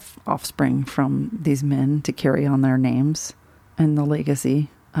already have offspring from these men to carry on their names and the legacy.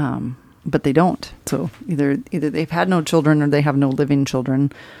 But they don't. So either they've had no children or they have no living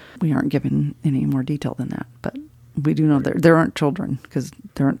children. We aren't given any more detail than that. But we do know there aren't children, because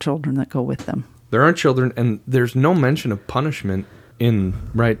there aren't children that go with them. There aren't children, and there's no mention of punishment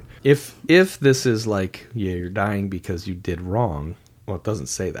right? If this is like, you're dying because you did wrong, well, it doesn't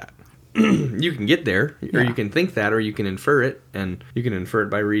say that. You can get there, or you can think that, or you can infer it, and you can infer it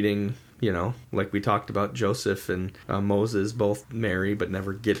by reading, like we talked about Joseph and Moses both marry but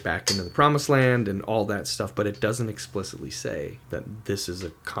never get back into the promised land and all that stuff, but it doesn't explicitly say that this is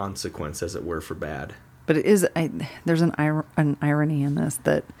a consequence, as it were, for bad. But it is. There's an irony in this,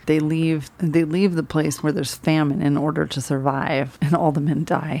 that they leave the place where there's famine in order to survive, and all the men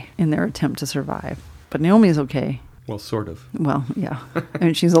die in their attempt to survive. But Naomi is okay. Well, sort of. Well, yeah. I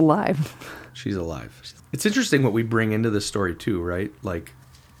mean, she's alive. She's alive. It's interesting what we bring into this story too, right? Like,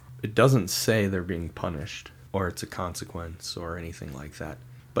 it doesn't say they're being punished or it's a consequence or anything like that.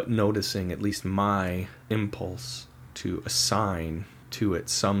 But noticing at least my impulse to assign to it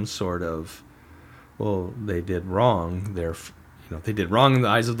some sort of, well, they did wrong. They did wrong in the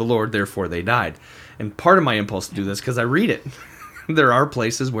eyes of the Lord, therefore they died. And part of my impulse to do this, because I read it, there are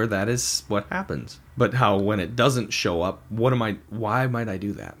places where that is what happens. But when it doesn't show up, why might I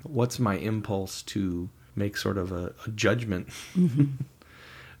do that? What's my impulse to make sort of a judgment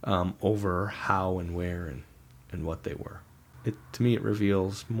over how and where and what they were? To me, it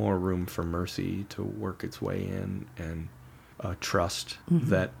reveals more room for mercy to work its way in, and trust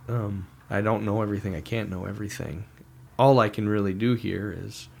that I don't know everything. I can't know everything. All I can really do here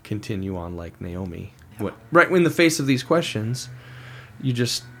is continue on like Naomi. Yeah. Right in the face of these questions, you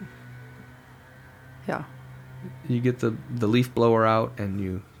just... Yeah. You get the leaf blower out and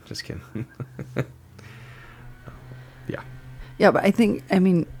you just can... Yeah. Yeah, but I think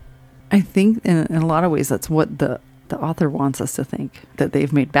in a lot of ways that's what the author wants us to think, that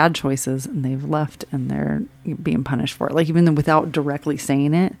they've made bad choices and they've left and they're being punished for it. Like, even though without directly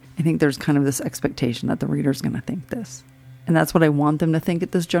saying it, I think there's kind of this expectation that the reader's going to think this. And that's what I want them to think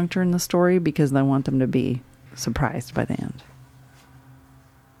at this juncture in the story, because I want them to be surprised by the end.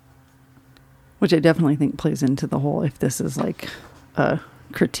 Which I definitely think plays into the whole, if this is like a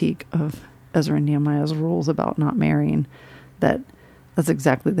critique of Ezra and Nehemiah's rules about not marrying, that's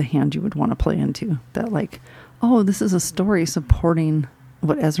exactly the hand you would want to play into. That like, oh, this is a story supporting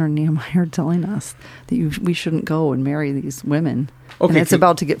what Ezra and Nehemiah are telling us, that we shouldn't go and marry these women. Okay, and it's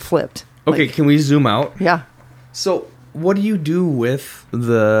about to get flipped. Okay, can we zoom out? Yeah. So what do you do with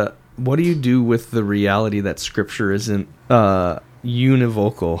the reality that Scripture isn't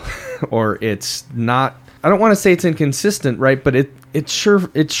univocal, or it's not? I don't want to say it's inconsistent, right? But it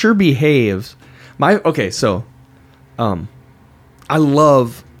sure behaves. I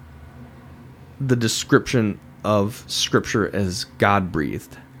love the description of Scripture as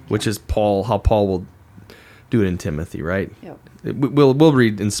God-breathed, which is how Paul will do it in Timothy, right? Yep. We'll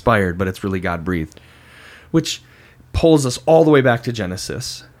read inspired, but it's really God-breathed, which pulls us all the way back to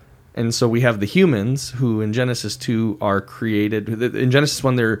Genesis. And so we have the humans who in Genesis 2 are created. In Genesis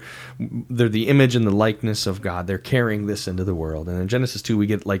 1, they're the image and the likeness of God. They're carrying this into the world. And in Genesis 2, we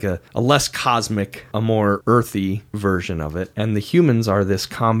get like a less cosmic, a more earthy version of it. And the humans are this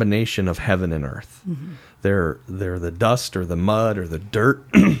combination of heaven and earth. Mm-hmm. They're the dust or the mud or the dirt.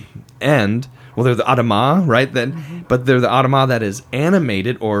 And, well, they're the Adamah, right? But they're the Adamah that is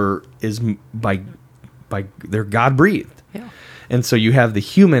animated or is by they're God-breathed. Yeah. And so you have the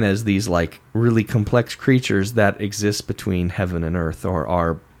human as these like really complex creatures that exist between heaven and earth, or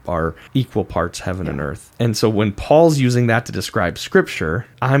are equal parts heaven and earth. And so when Paul's using that to describe Scripture,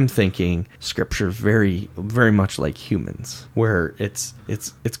 I'm thinking Scripture very, very much like humans, where it's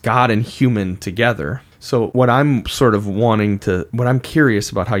God and human together. So what I'm what I'm curious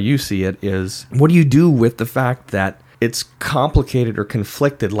about how you see it is, what do you do with the fact that it's complicated or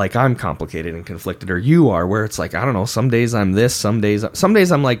conflicted, like I'm complicated and conflicted, or you are, where it's like, I don't know, some days I'm this, some days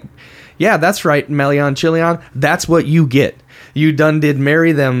I'm like, yeah, that's right, Melion Chilion, that's what you get. You done did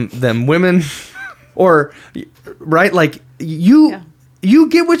marry them women, or, right, like, you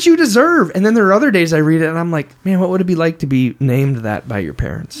get what you deserve. And then there are other days I read it and I'm like, man, what would it be like to be named that by your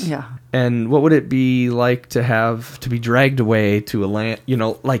parents? Yeah. And what would it be like to be dragged away to a land,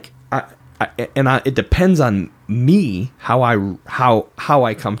 like, it depends on me how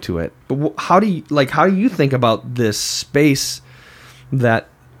I come to it. But how do you think about this space that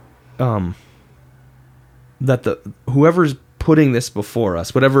whoever's putting this before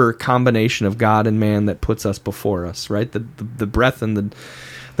us, whatever combination of God and man that puts us before us, right? The breath and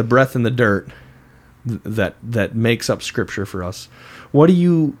the breath and the dirt that makes up Scripture for us.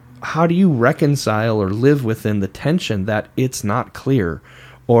 How do you reconcile or live within the tension that it's not clear,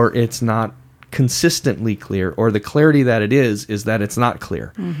 or it's not consistently clear, or the clarity that it is that it's not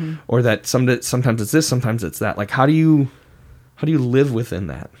clear, mm-hmm. or that sometimes it's this, sometimes it's that. Like, how do you live within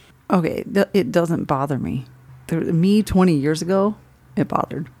that? Okay, it doesn't bother me. Me 20 years ago, it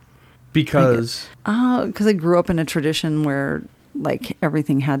bothered. Because I grew up in a tradition where like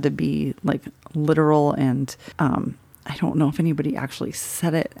everything had to be like literal, and I don't know if anybody actually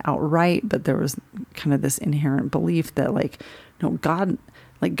said it outright, but there was kind of this inherent belief that like, no, God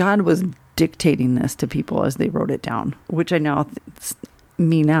was dictating this to people as they wrote it down, which I now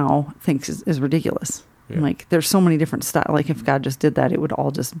thinks is ridiculous. Yeah. Like, there's so many different styles. Like, if God just did that, it would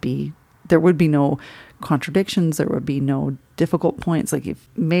all just be, there would be no contradictions. There would be no difficult points. Like, if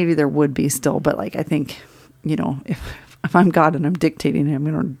maybe there would be still, but like, I think, if I'm God and I'm dictating it, I'm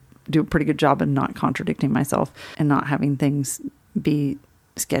going to do a pretty good job of not contradicting myself and not having things be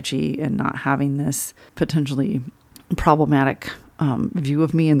sketchy and not having this potentially problematic view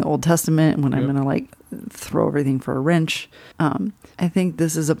of me in the Old Testament when I'm going to like throw everything for a wrench. I think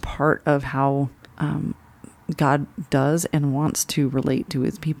this is a part of how God does and wants to relate to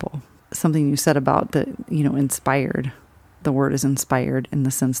his people. Something you said about the, inspired. The word is inspired in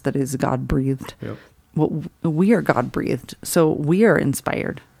the sense that it is God-breathed. Yep. Well, we are God-breathed, so we are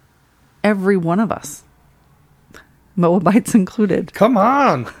inspired. Every one of us. Moabites included. Come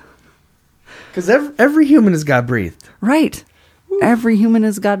on! Because every human is God-breathed. Right. Every human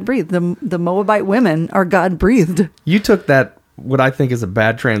is God-breathed. The Moabite women are God-breathed. You took that, what I think is a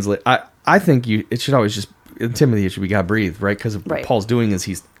bad translate. I think it should always just, in Timothy, it should be God-breathed, right? Because what Paul's doing is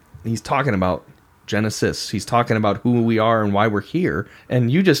he's talking about Genesis. He's talking about who we are and why we're here.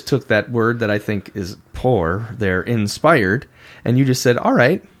 And you just took that word that I think is poor, they're inspired, and you just said, all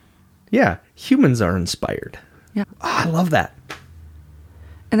right, yeah, humans are inspired. Yeah. Oh, I love that.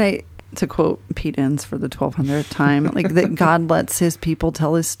 And to quote Pete Enns for the 1200th time, like that God lets his people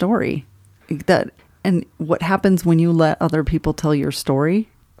tell his story. And what happens when you let other people tell your story?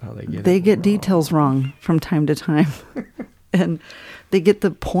 Oh, they get They it get wrong. details wrong from time to time. And they get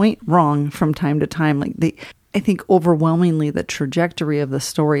the point wrong from time to time. I think overwhelmingly the trajectory of the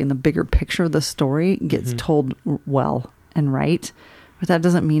story and the bigger picture of the story gets told well and right. But that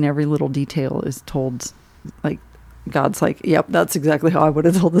doesn't mean every little detail is told like God's like, yep, that's exactly how I would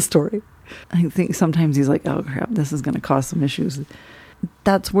have told the story. I think sometimes he's like, oh crap, this is going to cause some issues.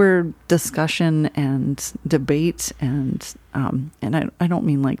 That's where discussion and debate and I don't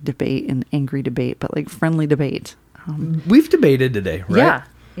mean like debate and angry debate, but like friendly debate. We've debated today, right?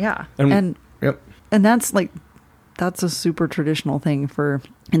 Yeah. And yep. And that's a super traditional thing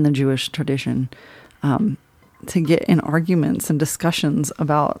in the Jewish tradition, to get in arguments and discussions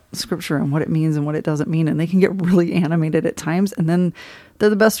about scripture and what it means and what it doesn't mean. And they can get really animated at times. And then they're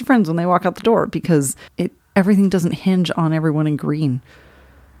the best of friends when they walk out the door because everything doesn't hinge on everyone agreeing.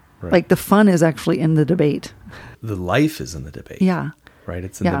 Right. Like the fun is actually in the debate. The life is in the debate. Yeah. Right.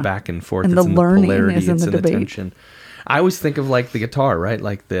 It's in the back and forth. And it's the in learning the polarity. is in it's the in debate. the tension. I always think of like the guitar, right?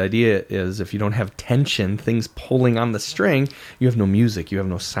 Like the idea is if you don't have tension, things pulling on the string, you have no music, you have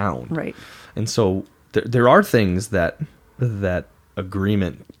no sound. Right. And so there are things that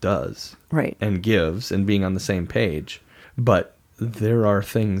agreement does. Right. And gives and being on the same page. But there are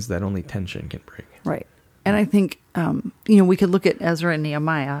things that only tension can bring. Right. And I think, we could look at Ezra and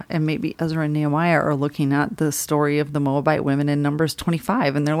Nehemiah, and maybe Ezra and Nehemiah are looking at the story of the Moabite women in Numbers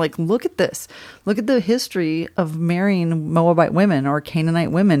 25. And they're like, look at this. Look at the history of marrying Moabite women or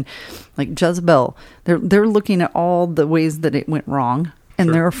Canaanite women, like Jezebel. They're looking at all the ways that it went wrong,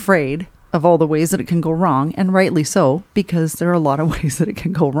 and they're afraid of all the ways that it can go wrong, and rightly so, because there are a lot of ways that it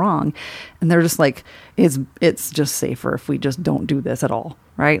can go wrong. And they're just like, it's just safer if we just don't do this at all,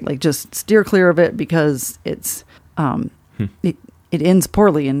 right? Like just steer clear of it because it's it ends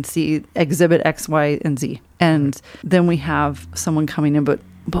poorly and see exhibit X, Y, and Z. And then we have someone coming in, but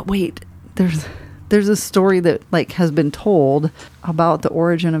wait, there's a story that like has been told about the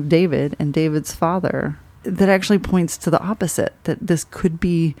origin of David and David's father that actually points to the opposite, that this could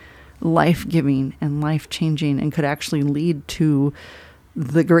be life-giving and life-changing and could actually lead to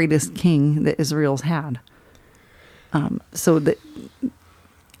the greatest king that Israel's had. So that,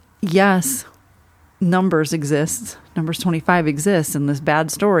 yes, Numbers exists. Numbers 25 exists in this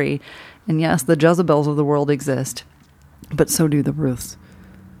bad story. And yes, the Jezebels of the world exist, but so do the Ruths.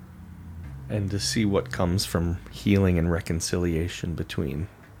 And to see what comes from healing and reconciliation between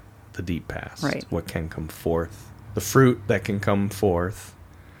the deep past. Right. What can come forth. The fruit that can come forth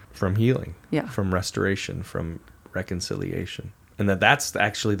from healing, from restoration, from reconciliation. And that's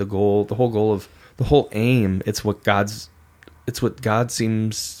actually the goal, the whole aim. It's what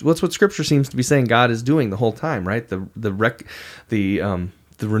Scripture seems to be saying God is doing the whole time, right? The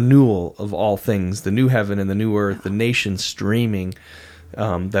renewal of all things, the new heaven and the new earth, the nations streaming,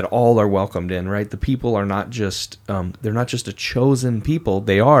 that all are welcomed in, right? The people are not just, they're not just a chosen people,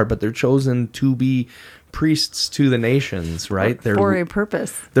 but they're chosen to be priests to the nations, right? For a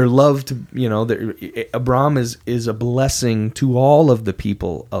purpose. They're loved, Abram is a blessing to all of the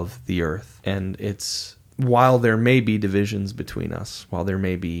people of the earth. And it's, while there may be divisions between us, while there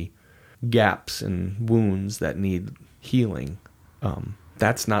may be gaps and wounds that need healing,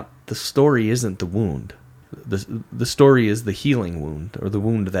 that's not, the story isn't the wound. The story is the healing wound, or the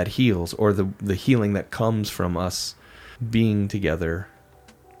wound that heals, or the healing that comes from us being together.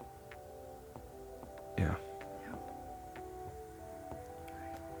 Yeah.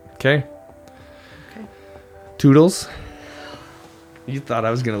 Okay. Toodles. You thought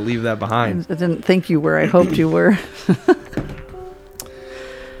I was going to leave that behind. I didn't think you were. I hoped you were.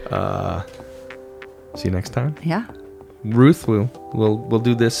 See you next time. Yeah. Ruth, we'll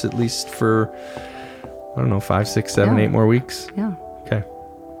do this at least for, I don't know, 5, 6, 7, 8 more weeks. Yeah. Okay.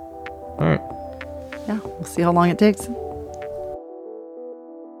 All right. Yeah. We'll see how long it takes.